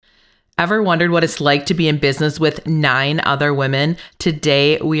Ever wondered what it's like to be in business with 9 other women?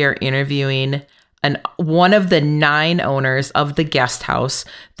 Today, we are interviewing one of the 9 owners of the Guest House,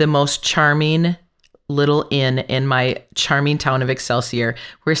 the most charming little inn in my charming town of Excelsior.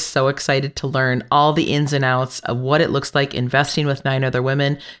 We're so excited to learn all the ins and outs of what it looks like investing with 9 other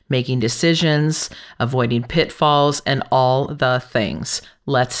women, making decisions, avoiding pitfalls, and all the things.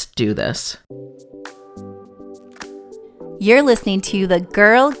 Let's do this. You're listening to the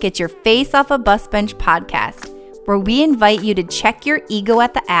Girl Get Your Face Off a Bus Bench podcast, where we invite you to check your ego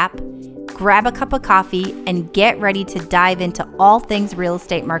at the app, grab a cup of coffee, and get ready to dive into all things real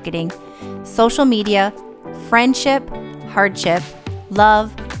estate marketing, social media, friendship, hardship,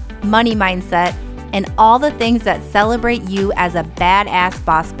 love, money mindset, and all the things that celebrate you as a badass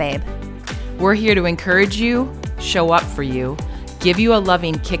boss babe. We're here to encourage you, show up for you, give you a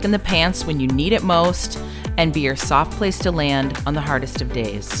loving kick in the pants when you need it most, and be your soft place to land on the hardest of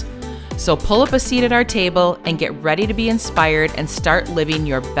days. So pull up a seat at our table and get ready to be inspired and start living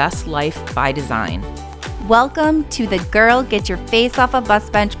your best life by design. Welcome to the Girl Get Your Face Off a Bus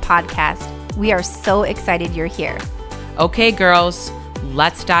Bench podcast. We are so excited you're here. Okay, girls,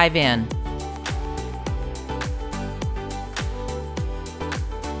 let's dive in.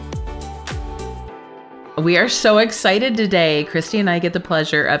 We are so excited today. Christy and I get the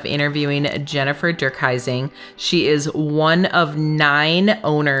pleasure of interviewing Jennifer Durkhuizing. She is one of 9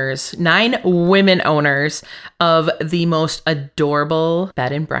 women owners of the most adorable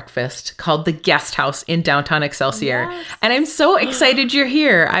bed and breakfast called the Guest House in downtown Excelsior. Yes. And I'm so excited you're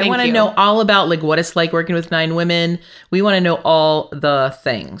here. I want to know all about what it's like working with 9 women. We want to know all the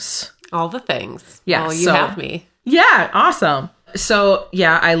things. All the things. Yeah. Well, you have me. Yeah. Awesome. So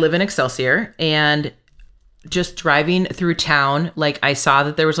I live in Excelsior, and just driving through town, I saw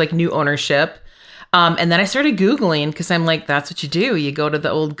that there was new ownership. And then I started Googling because I'm that's what you do. You go to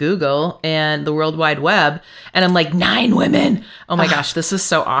the old Google and the World Wide Web, and I'm 9 women. Oh my gosh, this is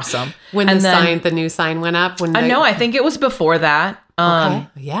so awesome. When the new sign went up? No, I think it was before that. Okay.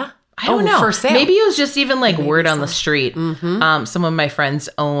 Yeah. I don't know. For sale. Maybe it was just even word on the street. Mm-hmm. Some of my friends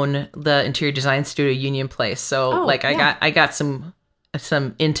own the interior design studio Union Place. So I got some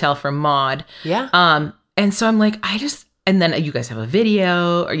intel from Maud. Yeah. And so I'm and then you guys have a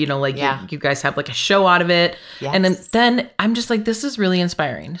video, or, you guys have a show out of it. Yes. And then I'm just this is really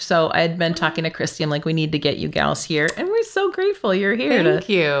inspiring. So I had been talking to Christy. I'm we need to get you gals here. And we're so grateful you're here.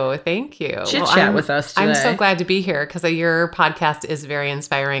 Thank you. Chit chat with us today. I'm so glad to be here because your podcast is very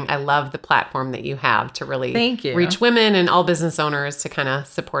inspiring. I love the platform that you have to really reach women and all business owners to kind of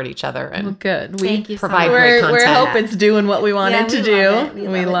support each other. And good. Thank you provide great content. We hope it's doing what we want it to do.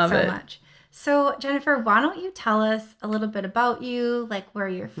 We love it so much. So, Jennifer, why don't you tell us a little bit about you, where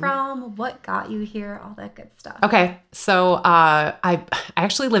you're from, what got you here, all that good stuff. Okay. So, I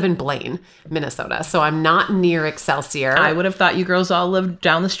actually live in Blaine, Minnesota. So, I'm not near Excelsior. I would have thought you girls all lived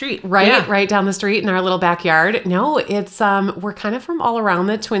down the street. Right down the street in our little backyard. No, it's we're kind of from all around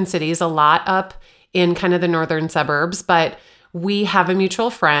the Twin Cities, a lot up in kind of the northern suburbs, but we have a mutual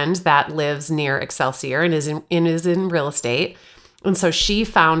friend that lives near Excelsior and is in real estate. And so she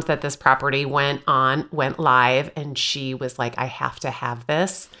found that this property went live, and she was I have to have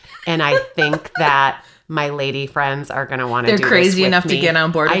this. And I think that my lady friends are going to want to do this. They're crazy enough to get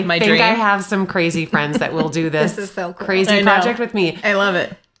on board with my dream. I think I have some crazy friends that will do this, this is so cool. crazy project with me. I love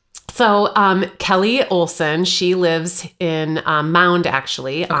it. So Kelly Olson, she lives in Mound,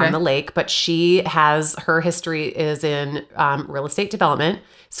 actually, on the lake, but her history is in real estate development.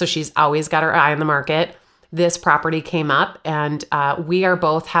 So she's always got her eye on the market. This property came up, and we are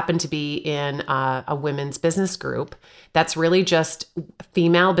both happen to be in a women's business group that's really just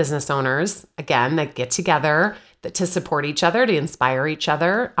female business owners, again, that get together to support each other, to inspire each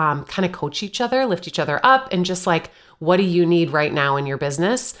other, kind of coach each other, lift each other up, and just what do you need right now in your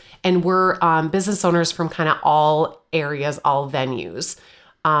business? And we're business owners from kind of all areas, all venues.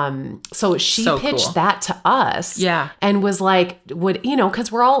 So she pitched that to us, and was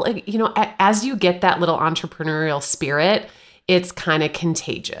because we're all, as you get that little entrepreneurial spirit, it's kind of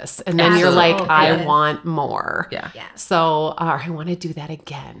contagious. And then you're I want more. Yeah. So I want to do that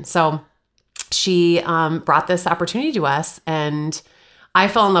again. So she brought this opportunity to us, and I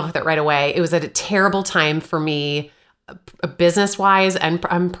fell in love with it right away. It was at a terrible time for me, business-wise and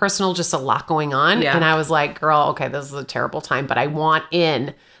personal, just a lot going on. Yeah. And I was girl, okay, this is a terrible time, but I want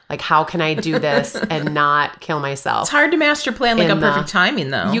in. How can I do this and not kill myself? It's hard to master plan a perfect timing,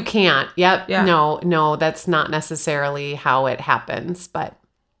 though. You can't. Yep. Yeah. No, that's not necessarily how it happens, but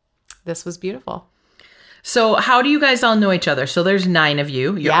this was beautiful. So how do you guys all know each other? So there's 9 of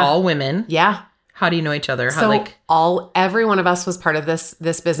you. You're all women. Yeah. How do you know each other? How, So every one of us was part of this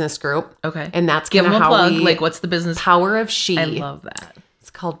business group. Okay. And that's Give kind them of a how plug. we What's the business? Power of She. I love that.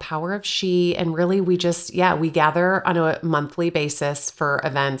 It's called Power of She. And really we just, we gather on a monthly basis for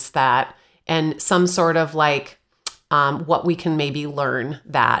events and some sort of what we can maybe learn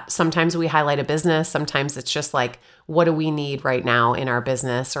that sometimes we highlight a business. Sometimes it's just what do we need right now in our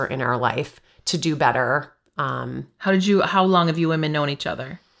business or in our life to do better? How long have you women known each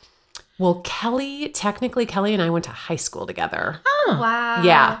other? Well, Kelly and I went to high school together. Oh, wow.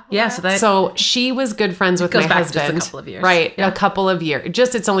 Yeah. Yeah. So she was good friends with my husband. Just a couple of years. Right. Yeah. A couple of years.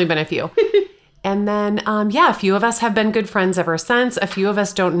 It's only been a few. And then, a few of us have been good friends ever since. A few of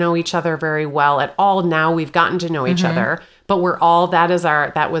us don't know each other very well at all. Now we've gotten to know each other, but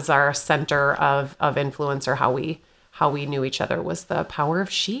that was our center of influence, or how we knew each other, was the Power of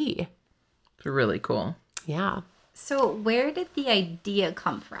She. Really cool. Yeah. So where did the idea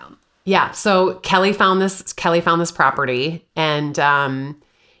come from? Yeah. So Kelly found this property, and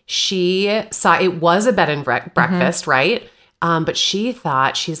she saw it was a bed and breakfast, right? But she's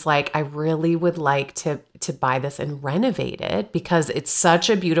like, I really would like to buy this and renovate it because it's such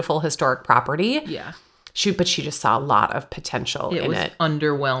a beautiful historic property. Yeah. But she just saw a lot of potential in it. It was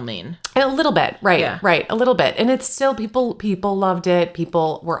underwhelming. A little bit. Right. Yeah. Right. A little bit. And it's still, people loved it.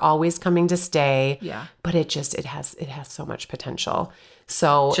 People were always coming to stay. Yeah. But it has so much potential.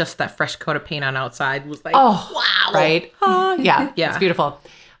 So just that fresh coat of paint on outside was wow. Right. Yeah. It's beautiful.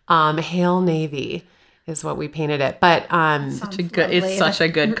 Hail Navy is what we painted it. But it's such a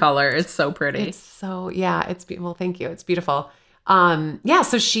good color. It's so pretty. It's beautiful. Thank you. It's beautiful.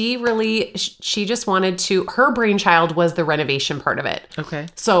 So she just wanted to, her brainchild was the renovation part of it. Okay.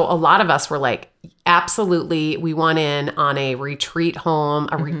 So a lot of us were like, absolutely, we want in on a retreat home,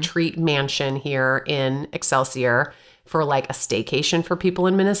 a retreat mansion here in Excelsior for a staycation for people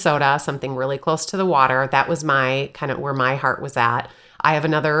in Minnesota, something really close to the water. That was my kind of where my heart was at. I have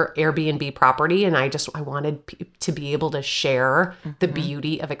another Airbnb property, and I wanted to be able to share the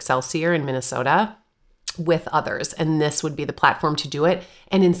beauty of Excelsior in Minnesota with others. And this would be the platform to do it,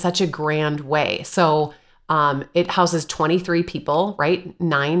 and in such a grand way. So it houses 23 people, right?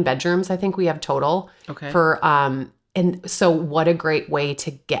 9 bedrooms, I think we have total. Okay. And so what a great way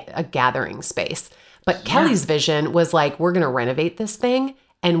to get a gathering space. But Kelly's vision was we're going to renovate this thing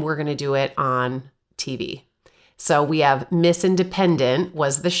and we're going to do it on TV. So we have Miss Independent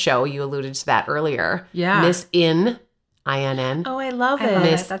was the show. You alluded to that earlier. Yeah. Miss INN. Oh, I love it.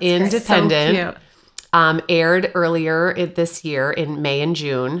 Miss That's Independent. So cute. Aired earlier this year in May and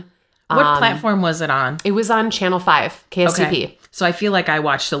June. What platform was it on? It was on Channel 5, KSTP. Okay. So I feel like I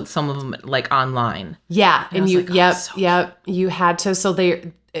watched some of them online. Yeah. And you, so you had to. So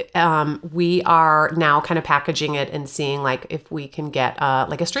we are now kind of packaging it and seeing if we can get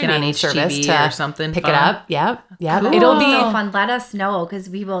a streaming service to or something pick fun. it up. Yep. Cool. It'll be so fun. Let us know because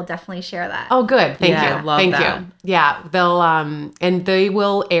we will definitely share that. Oh, good. Thank Yeah, you. love Thank that. you. Yeah. They'll and they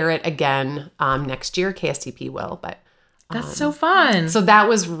will air it again next year. KSTP will, but That's so fun. so that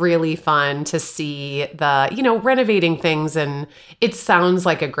was really fun to see the renovating things, and it sounds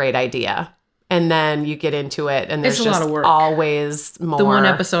like a great idea. And then you get into it, and there's It's a lot just of work. always more. The one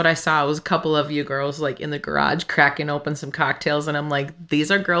episode I saw was a couple of you girls in the garage cracking open some cocktails, and I'm like,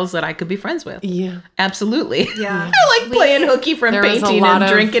 these are girls that I could be friends with. Yeah. Absolutely. Yeah. I like playing hooky from There was a painting lot and of-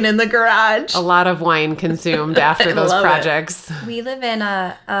 drinking in the garage. A lot of wine consumed after those love it. projects. We live in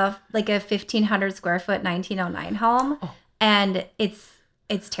a 1,500 square foot 1909 home, and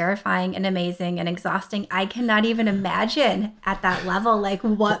it's terrifying and amazing and exhausting. I cannot even imagine at that level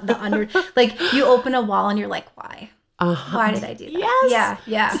what the you open a wall and you're like, why? Why did I do that? Yes.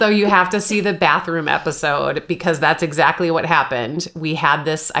 Yeah. So you have to see the bathroom episode because that's exactly what happened. We had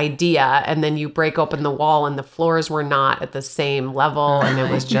this idea, and then you break open the wall and the floors were not at the same level, and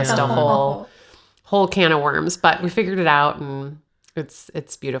it was just a whole can of worms. But we figured it out, and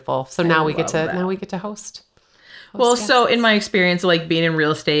it's beautiful. So now we get to host. Well, so in my experience, being in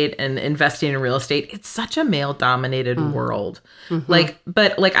real estate and investing in real estate, it's such a male dominated world. But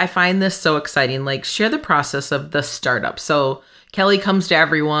I find this so exciting. Share the process of the startup. So Kelly comes to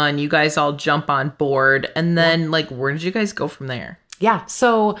everyone, you guys all jump on board. And then where did you guys go from there? Yeah.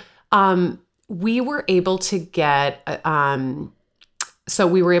 So, we were able to get, a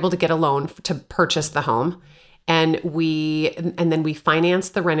loan to purchase the home, and then we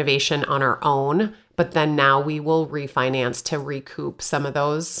financed the renovation on our own. But then now we will refinance to recoup some of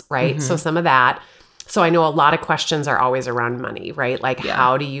those, right? So some of that. So I know a lot of questions are always around money, right?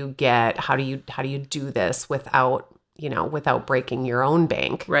 How do you do this without breaking your own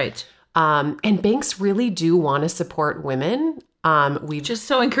bank? Right. And banks really do want to support women We've Just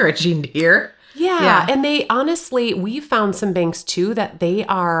so encouraging to hear. Yeah. And they honestly, we found some banks too that they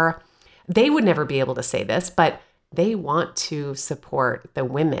would never be able to say this, but they want to support the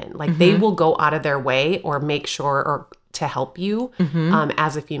women. Like they will go out of their way or make sure or to help you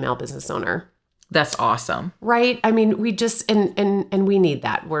as a female business owner. That's awesome. Right. I mean, we just, and we need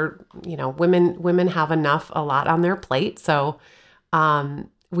that. We're, women have a lot on their plate. So,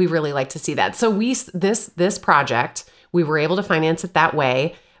 we really like to see that. So this project, we were able to finance it that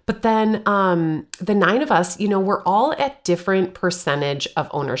way. But then the 9 of us, we're all at different percentage of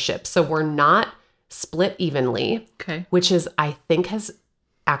ownership. So we're not split evenly, which is, I think, has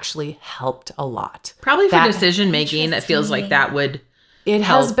actually helped a lot. Probably for decision making, it feels like that would It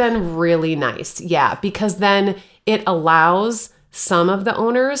help. has been really nice. Yeah, because then it allows some of the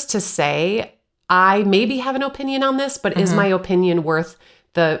owners to say, I maybe have an opinion on this, but is my opinion worth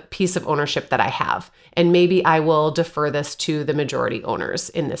the piece of ownership that I have? And maybe I will defer this to the majority owners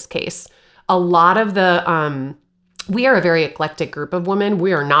in this case. A lot of the, we are a very eclectic group of women.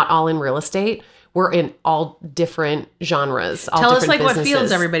 We are not all in real estate. We're in all different genres. Tell us what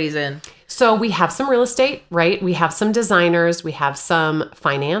fields everybody's in. So we have some real estate, right? We have some designers. We have some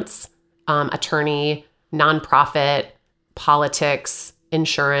finance, attorney, nonprofit, politics,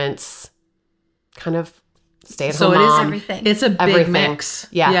 insurance, kind of stay-at-home mom. So it is everything. It's a big mix.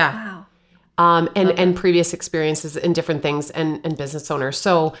 Yeah. Wow. And previous experiences in different things and business owners.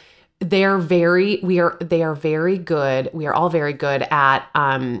 So they are very good. We are all very good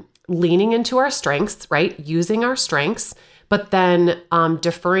at leaning into our strengths, right? Using our strengths, but then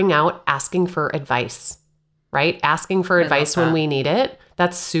deferring out, asking for advice, right? Asking for advice when we need it.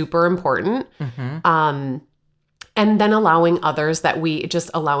 That's super important. And then allowing others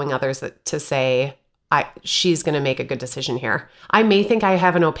to say, she's going to make a good decision here. I may think I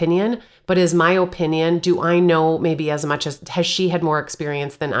have an opinion, but is my opinion, do I know maybe as much as, has she had more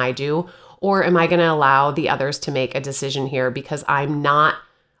experience than I do? Or am I going to allow the others to make a decision here because I'm not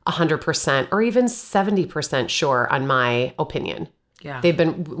 100% or even 70% sure on my opinion? Yeah. We've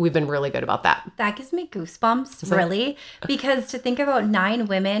been really good about that. That gives me goosebumps, really, because to think about 9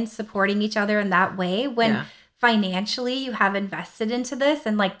 women supporting each other in that way when financially you have invested into this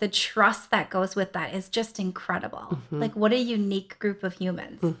and like the trust that goes with that is just incredible. Like what a unique group of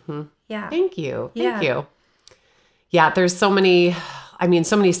humans. Yeah. Thank you. Thank you. Yeah. There's so many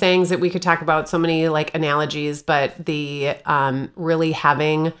sayings that we could talk about, so many like analogies, but the really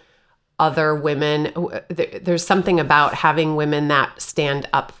having other women, there's something about having women that stand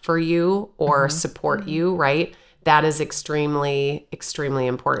up for you or support you, right? That is extremely, extremely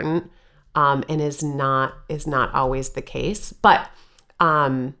important. And is not always the case, but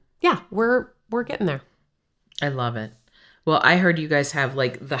we're getting there. I love it. Well, I heard you guys have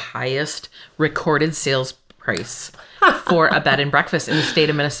like the highest recorded sales price for a bed and breakfast in the state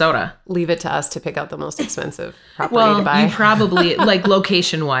of Minnesota. Leave it to us to pick out the most expensive property to buy. You probably like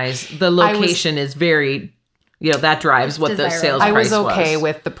location wise, the location is very, that drives what the sales price was. I was okay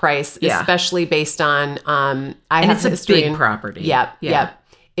with the price, especially based on and it's a big property. Yep.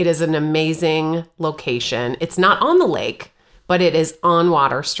 It is an amazing location. It's not on the lake, but it is on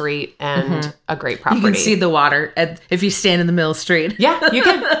Water Street and a great property. You can see the water if you stand in the middle of the street. Yeah, you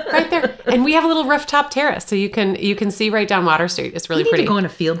can right there. And we have a little rooftop terrace, so you can see right down Water Street. It's really pretty. You need to go on a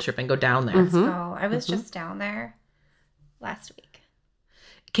field trip and go down there. Let's go. I was just down there last week.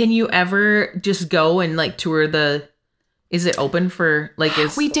 Can you ever just go and like tour is it open for like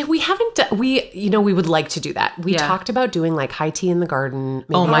we haven't we would like to do that. We talked about doing like high tea in the garden.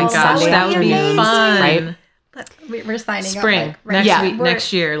 Oh my gosh, that would be fun. Right? We're signing spring up. Spring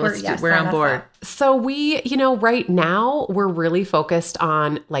next year. We're on board. So we, right now we're really focused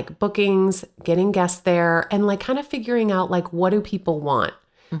on like bookings, getting guests there, and like kind of figuring out like what do people want.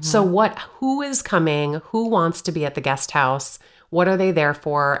 So who is coming? Who wants to be at the guest house? What are they there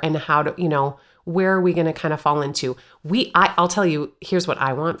for? And how do where are we going to kind of fall into? I'll tell you, here's what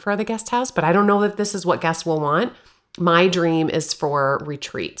I want for the guest house, but I don't know that this is what guests will want. My dream is for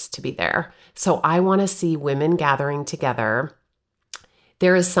retreats to be there. So I want to see women gathering together.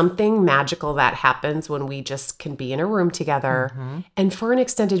 There is something magical that happens when we just can be in a room together and for an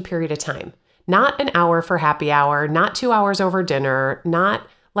extended period of time. Not an hour for happy hour, not 2 hours over dinner, not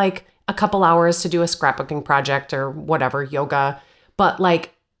like a couple hours to do a scrapbooking project or whatever, yoga, but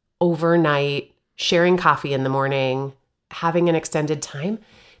like overnight, sharing coffee in the morning, having an extended time.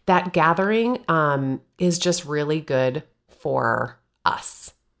 That gathering is just really good for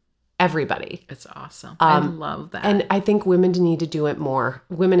us, everybody. It's awesome. I love that. And I think women need to do it more.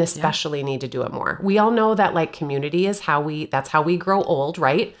 Women especially need to do it more. We all know that like community is that's how we grow old,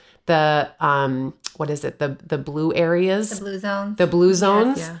 right? The what is it? The blue areas, The blue zones. the blue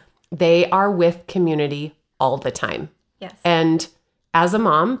zones, Yeah. they are with community all the time. Yes. And as a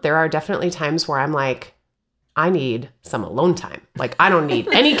mom, there are definitely times where I'm like, I need some alone time. Like, I don't need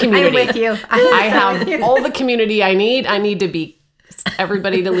any community. I'm with you. I have all the community I need. I need to be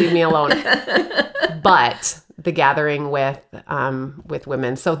everybody to leave me alone. But the gathering with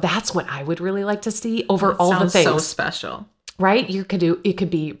women. So that's what I would really like to see over all the Sounds things. so special. Right? It could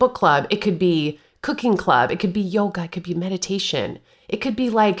be book club, it could be cooking club, it could be yoga, it could be meditation. It could be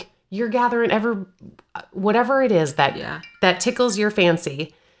like you're gathering whatever it is that tickles your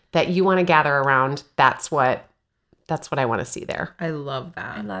fancy that you want to gather around. That's what I want to see there. I love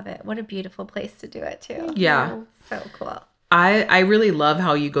that. I love it. What a beautiful place to do it too. Yeah. So cool. I really love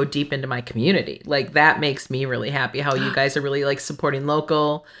how you go deep into my community. Like, that makes me really happy how you guys are really like supporting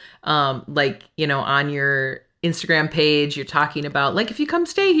local. Like, you know, on your Instagram page, you're talking about like, if you come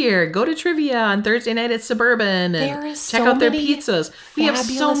stay here, go to trivia on Thursday night at Suburban There and is check so out their many pizzas. We have so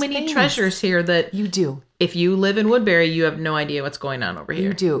fabulous many things. treasures here that You do. if you live in Woodbury, you have no idea what's going on over here.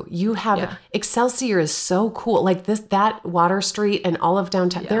 You do. You have Yeah. Excelsior is so cool. Like that Water Street and all of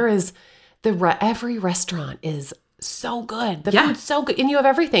downtown. There is every restaurant is so good. The food's so good, and you have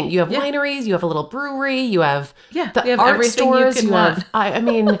everything. You have wineries. You have a little brewery. You have you the have art everything you stores. could You want. have. I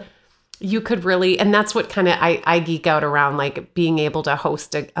mean, you could really, and that's what kind of I geek out around, like being able to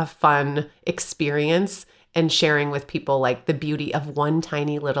host a fun experience and sharing with people like the beauty of one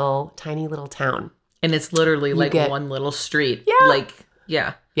tiny little town. And it's literally like get- one little street. Yeah. Like,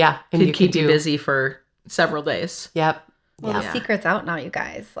 yeah. Yeah, and Could you keep could you do busy for several days. Yep. Well, the secret's out now, you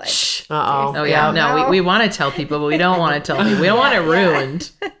guys. Like, Uh-oh. Oh, yeah. No, we want to tell people, but we don't want to tell people. We don't want it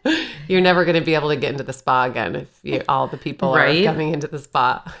ruined. You're never going to be able to get into the spa again if all the people Right? are coming into the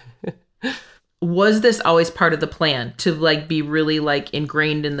spa. Was this always part of the plan to like be really like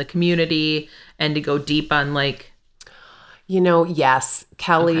ingrained in the community and to go deep on like, Yes,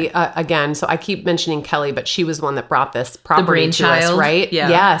 Kelly, again, so I keep mentioning Kelly, but she was one that brought this property to us, brainchild? right? Yeah.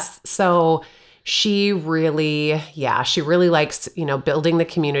 Yes. So she really likes, building the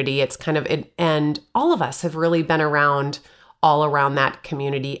community. It's kind of, and all of us have really been all around that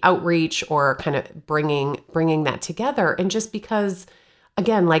community outreach or kind of bringing that together. And just because,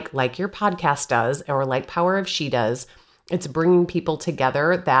 again, like your podcast does, or like Power of She does, it's bringing people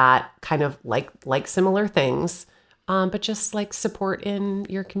together that kind of like similar things, but just like support in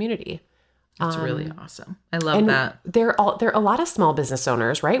your community. it's really awesome. I love that. There are a lot of small business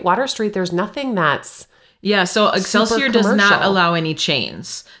owners, right? Water Street, there's nothing that's Yeah, so Excelsior does not commercial. allow any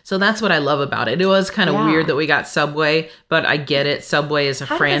chains. So that's what I love about it. It was kind of weird that we got Subway, but I get it. Subway is a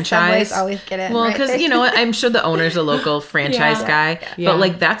how do the franchise. Subways always get in? Well, right? because, I'm sure the owner's a local franchise guy. Yeah. But,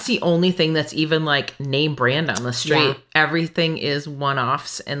 like, that's the only thing that's even, like, name brand on the street. Yeah. Everything is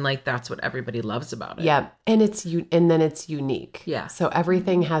one-offs, and, like, that's what everybody loves about it. Yeah, and then it's unique. Yeah. So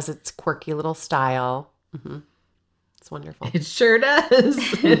everything has its quirky little style. It's wonderful. It sure does.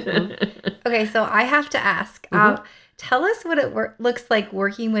 Okay, so I have to ask. Tell us what it looks like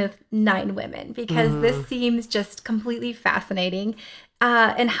working with 9 women, because this seems just completely fascinating.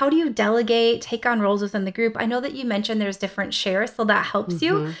 And how do you delegate, take on roles within the group? I know that you mentioned there's different shares, so that helps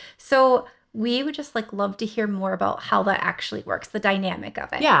you. So we would just love to hear more about how that actually works, the dynamic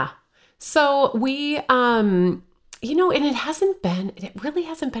of it. Yeah. So we, and it really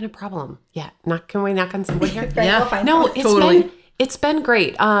hasn't been a problem yet. Can we knock on some wood here? Right, Yeah. we'll find No, some. it's been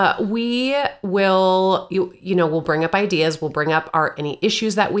great. We will, we'll bring up ideas. We'll bring up any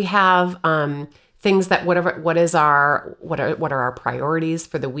issues that we have, things that what are our priorities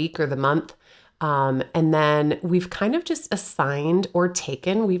for the week or the month. And then we've kind of just assigned or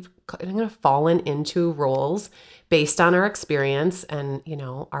taken, we've kind of fallen into roles based on our experience and,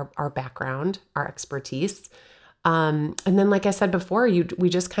 our background, our expertise. And then, like I said before, we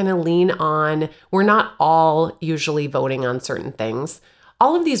just kind of lean on, we're not all usually voting on certain things.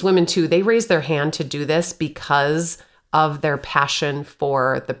 All of these women too, they raise their hand to do this because of their passion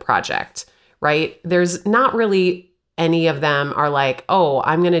for the project, right? There's not really any of them are like, oh,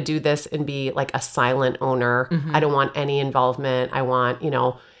 I'm going to do this and be like a silent owner. I don't want any involvement. I want,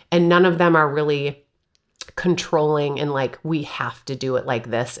 and none of them are really controlling and like, we have to do it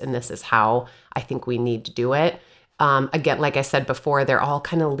like this. And this is how I think we need to do it. Again, like I said before, they're all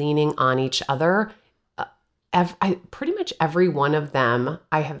kind of leaning on each other. Pretty much every one of them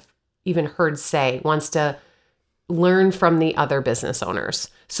I have even heard say wants to learn from the other business owners.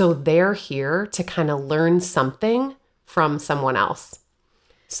 So they're here to kind of learn something from someone else.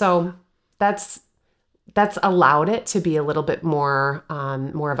 So that's allowed it to be a little bit more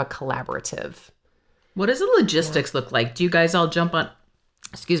of a collaborative. What does the logistics look like? Do you guys all jump on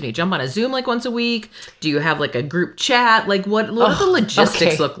jump on a Zoom like once a week? Do you have like a group chat? Like what do the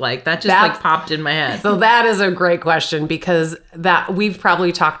logistics look like? That just like popped in my head. So that is a great question, because that we've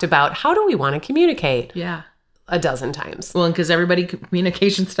probably talked about how do we want to communicate? Yeah. A dozen times. Well, because everybody's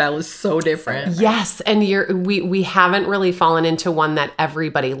communication style is so different. Yes. And we haven't really fallen into one that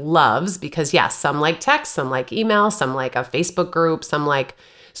everybody loves, because yes, some like text, some like email, some like a Facebook group, some like,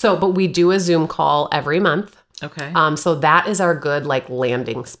 but we do a Zoom call every month. Okay. So that is our good like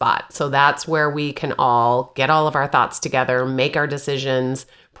landing spot. So that's where we can all get all of our thoughts together, make our decisions,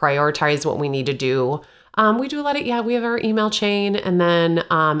 prioritize what we need to do. We do a lot of, we have our email chain, and then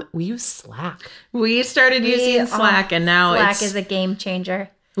we use Slack. We started using Slack, and now Slack is a game changer.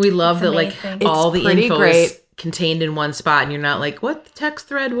 We love that like all the info is contained in one spot, and you're not like, what text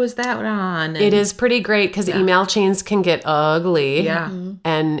thread was that on? And it is pretty great because email chains can get ugly. Yeah.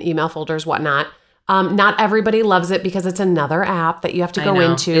 And email folders, whatnot. Not everybody loves it because it's another app that you have to go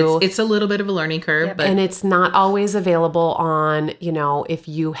into. It's a little bit of a learning curve, but and it's not always available on, if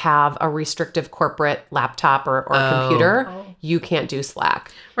you have a restrictive corporate laptop or computer, you can't do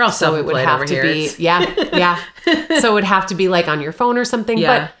Slack. We're all self-employed over here. So it would have to be like on your phone or something.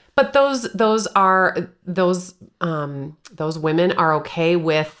 Yeah. But those women are okay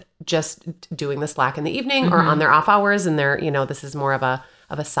with just doing the Slack in the evening or on their off hours, and they're, this is more of a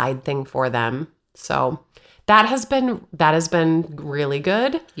side thing for them. So that has been really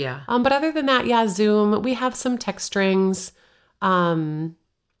good. Yeah. But other than that, Zoom, we have some text strings, and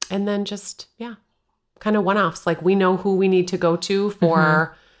then just, kind of one-offs. Like we know who we need to go to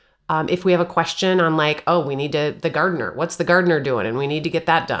for, if we have a question on like, we need the gardener, what's the gardener doing? And we need to get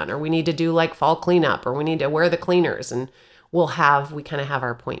that done, or we need to do like fall cleanup, or we need to wear the cleaners, and we kind of have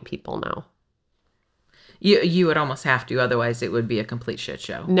our point people now. You would almost have to, otherwise it would be a complete shit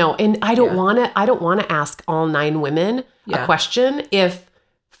show. No, and I don't want to ask all 9 women a question if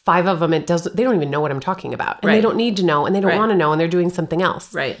 5 of them they don't even know what I'm talking about, and they don't need to know, and they don't want to know, and they're doing something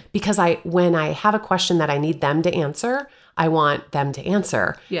else. Right. Because when I have a question that I need them to answer, I want them to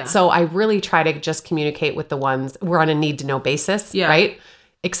answer. Yeah. So I really try to just communicate with the ones we're on a need to know basis. Yeah. Right.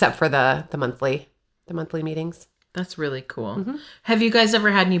 Except for the monthly meetings. That's really cool. Mm-hmm. Have you guys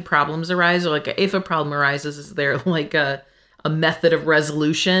ever had any problems arise? Or like if a problem arises, is there like a method of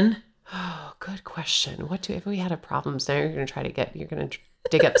resolution? Oh, good question. If we had a problem, so you're going to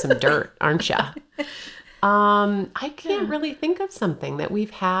dig up some dirt, aren't you? I can't really think of something that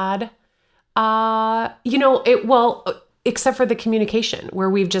we've had, except for the communication where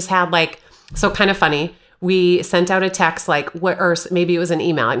we've just had like, so kind of funny. We sent out a text or maybe it was an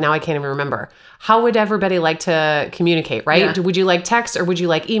email. Like now I can't even remember. How would everybody like to communicate, right? Yeah. Would you like text, or would you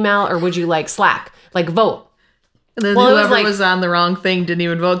like email, or would you like Slack? Like vote. And then whoever was on the wrong thing didn't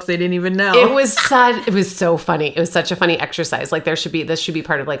even vote because they didn't even know. It was so funny. It was such a funny exercise. Like this should be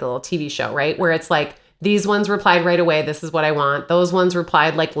part of like a little TV show, right? Where it's like, these ones replied right away. This is what I want. Those ones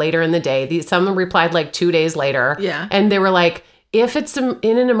replied like later in the day. Some replied like 2 days later. Yeah. And they were like, if it's in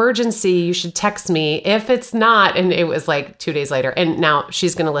an emergency, you should text me. If it's not, and it was like 2 days later. And now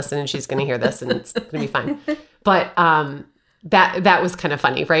she's going to listen and she's going to hear this, and it's going to be fine. But that was kind of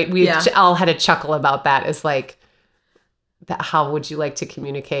funny, right? We all had a chuckle about that. It's like, how would you like to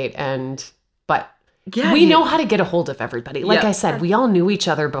communicate? But we know how to get a hold of everybody. Like I said, we all knew each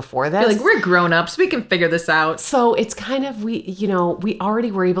other before this. Like we're grown-ups. We can figure this out. So it's kind of, we already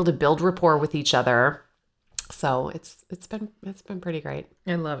were able to build rapport with each other. So it's been pretty great.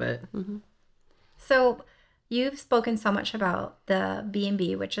 I love it. Mm-hmm. So you've spoken so much about the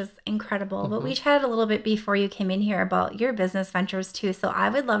B&B, which is incredible, but we chatted a little bit before you came in here about your business ventures too. So I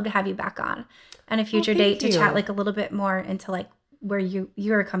would love to have you back on a future date to chat like a little bit more into like where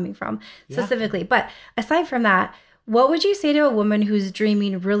you're coming from specifically. But aside from that, what would you say to a woman who's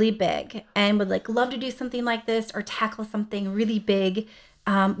dreaming really big and would like love to do something like this or tackle something really big?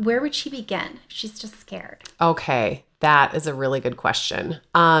 Where would she begin? She's just scared. Okay, that is a really good question.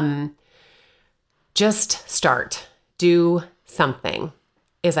 Just start. Do something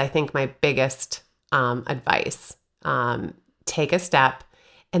is, I think, my biggest advice. Take a step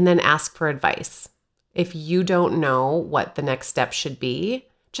and then ask for advice. If you don't know what the next step should be,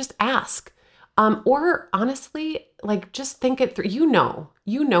 just ask. Or honestly, like just think it through. You know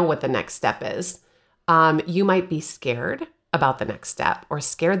what the next step is. You might be scared about the next step or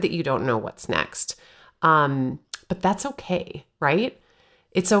scared that you don't know what's next. But that's okay, right?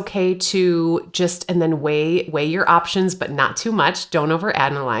 It's okay to just, and then weigh your options, but not too much. Don't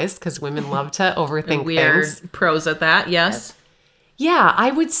overanalyze, because women love to overthink things. We're pros at that, yes. Yeah, I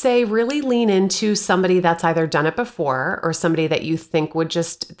would say really lean into somebody that's either done it before or somebody that you think would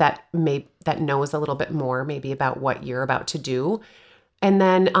just, that knows a little bit more maybe about what you're about to do. And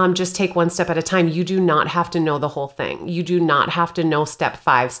then just take one step at a time. You do not have to know the whole thing. You do not have to know step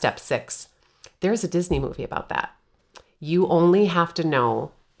 5, step 6. There's a Disney movie about that. You only have to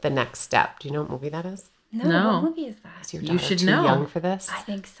know the next step. Do you know what movie that is? No. What movie is that? Is your You daughter should too know. young for this? I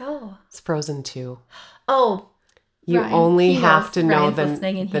think so. It's Frozen 2. Oh, You Ryan, only he have knows. to know Ryan's the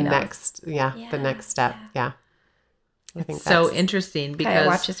listening and he knows. next, the Yeah, next step. Yeah. I think So that's interesting okay, I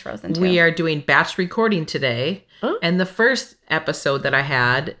watch because this Frozen too. we are doing batch recording today. Oh. And the first episode that I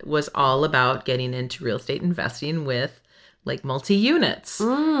had was all about getting into real estate investing with like multi-units.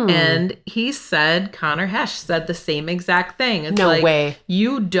 And he said, Connor Hesh said the same exact thing. It's No like, way.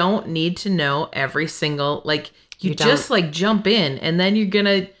 you don't need to know every single, like you You just don't. like jump in and then you're going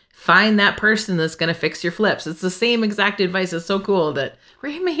to find that person that's going to fix your flips. It's the same exact advice. It's so cool that we're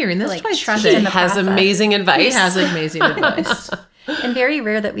hearing this Like, twice trust today. in the has process. amazing advice. He has amazing advice. And very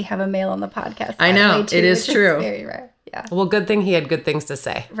rare that we have a male on the podcast. I by the know, way, too, it is which true. Very rare. Yeah. Well, good thing he had good things to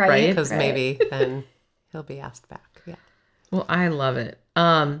say. Right. Because Right. maybe then he'll be asked back. Yeah. Well, I love it.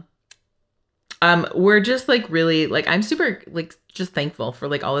 We're just like really like I'm super like just thankful for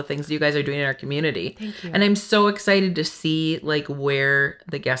like all the things you guys are doing in our community. Thank you. And I'm so excited to see like where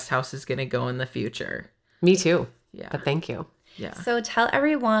the guest house is going to go in the future. Me too. Yeah. But thank you. Yeah. So tell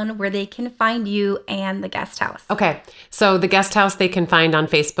everyone where they can find you and the guest house. Okay. So the guest house they can find on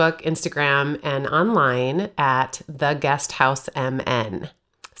Facebook, Instagram, and online at The Guest House MN.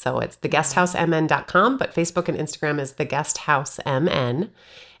 So it's theguesthousemn.com, but Facebook and Instagram is The Guest House MN.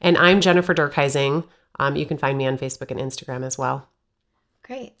 And I'm Jennifer Durkheising. You can find me on Facebook and Instagram as well.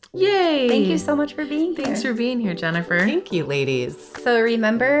 Great. Yay. Thank you so much for being here. Thanks for being here, Jennifer. Thank you, ladies. So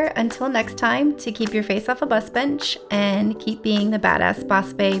remember, until next time, to keep your face off a bus bench and keep being the badass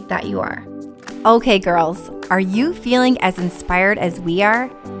boss babe that you are. Okay, girls, are you feeling as inspired as we are?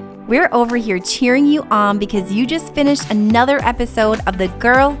 We're over here cheering you on because you just finished another episode of the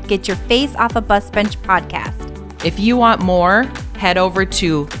Girl Get Your Face Off a Bus Bench podcast. If you want more, head over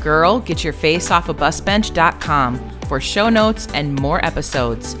to girlgetyourfaceoffabusbench.com for show notes and more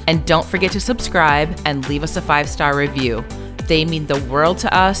episodes. And don't forget to subscribe and leave us a 5-star review. They mean the world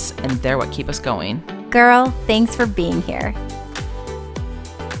to us and they're what keep us going. Girl, thanks for being here.